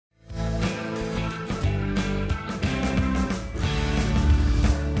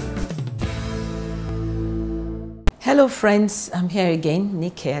Hello friends, I'm here again,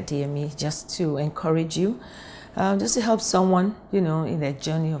 Nike Adeyemi, just to encourage you, just to help someone, in their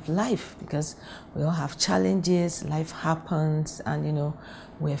journey of life, because we all have challenges, life happens, and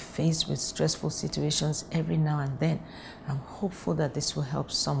we're faced with stressful situations every now and then. I'm hopeful that this will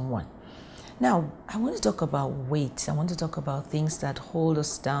help someone. Now, I want to talk about weight. I want to talk about things that hold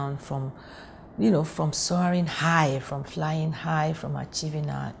us down from soaring high, from flying high, from achieving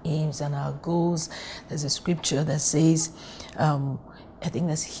our aims and our goals. There's a scripture that says, I think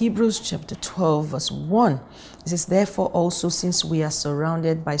that's Hebrews chapter 12, verse 1. It says, therefore also, since we are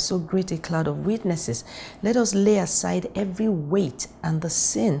surrounded by so great a cloud of witnesses, let us lay aside every weight and the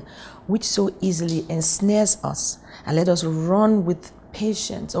sin which so easily ensnares us, and let us run with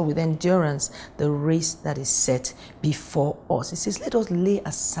patience or with endurance the race that is set before us. It says, let us lay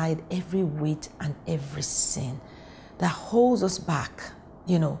aside every weight and every sin that holds us back,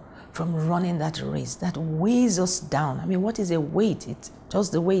 from running that race, that weighs us down. I mean, what is a weight? It's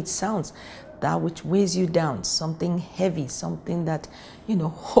just the way it sounds. That which weighs you down, something heavy, something that,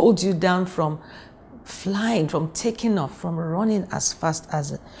 holds you down from flying, from taking off, from running as fast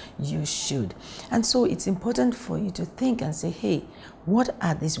as you should. And so it's important for you to think and say, hey, what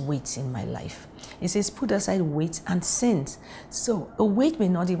are these weights in my life? It says, put aside weights and sins. So a weight may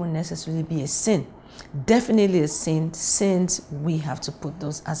not even necessarily be a sin. Definitely a sin. Sins, we have to put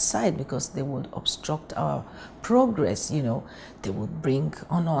those aside because they would obstruct our progress, they would bring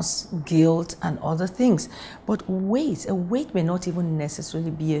on us guilt and other things. But a weight may not even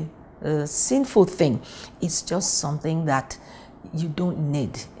necessarily be a sinful thing. It's just something that you don't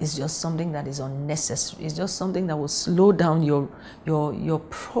need. It's just something that is unnecessary. It's just something that will slow down your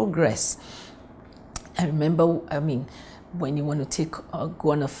progress. I remember, when you want to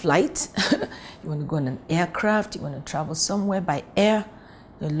go on a flight, you want to go on an aircraft, you want to travel somewhere by air,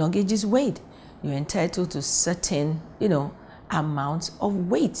 your luggage is weighed. You're entitled to certain, amounts of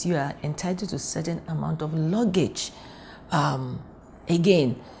weight. You are entitled to certain amount of luggage.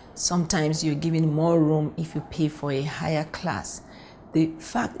 Again, sometimes you're given more room if you pay for a higher class. The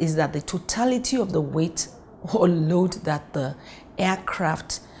fact is that the totality of the weight or load that the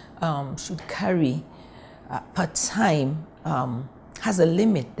aircraft should carry per time has a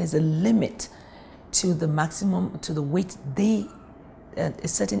limit. There's a limit to the maximum, to the weight a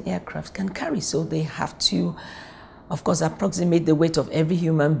certain aircraft can carry. So they have to, of course, approximate the weight of every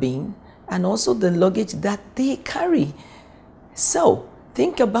human being and also the luggage that they carry. So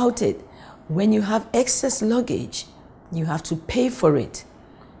think about it. When you have excess luggage, you have to pay for it.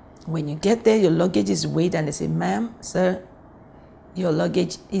 When you get there, your luggage is weighed and they say, ma'am, sir, your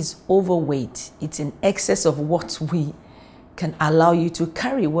luggage is overweight. It's in excess of what we can allow you to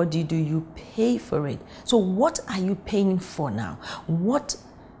carry. What do? You pay for it. So what are you paying for now? What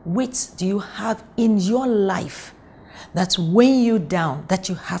weights do you have in your life that's weighing you down that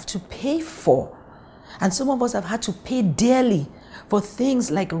you have to pay for? And some of us have had to pay dearly for things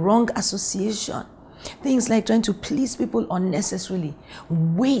like wrong association, things like trying to please people unnecessarily,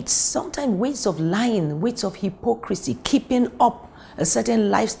 weights, sometimes weights of lying, weights of hypocrisy, keeping up a certain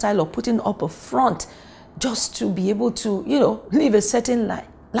lifestyle or putting up a front just to be able to, live a certain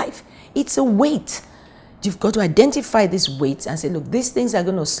life. It's a weight. You've got to identify these weights and say, look, these things are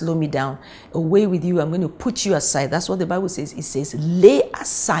going to slow me down. Away with you. I'm going to put you aside. That's what the Bible says. It says, lay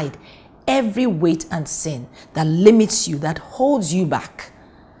aside every weight and sin that limits you, that holds you back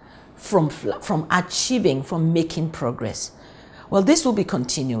from achieving, from making progress. Well, this will be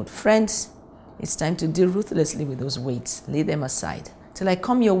continued. Friends, it's time to deal ruthlessly with those weights. Lay them aside. Till I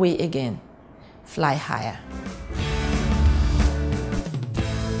come your way again, fly higher.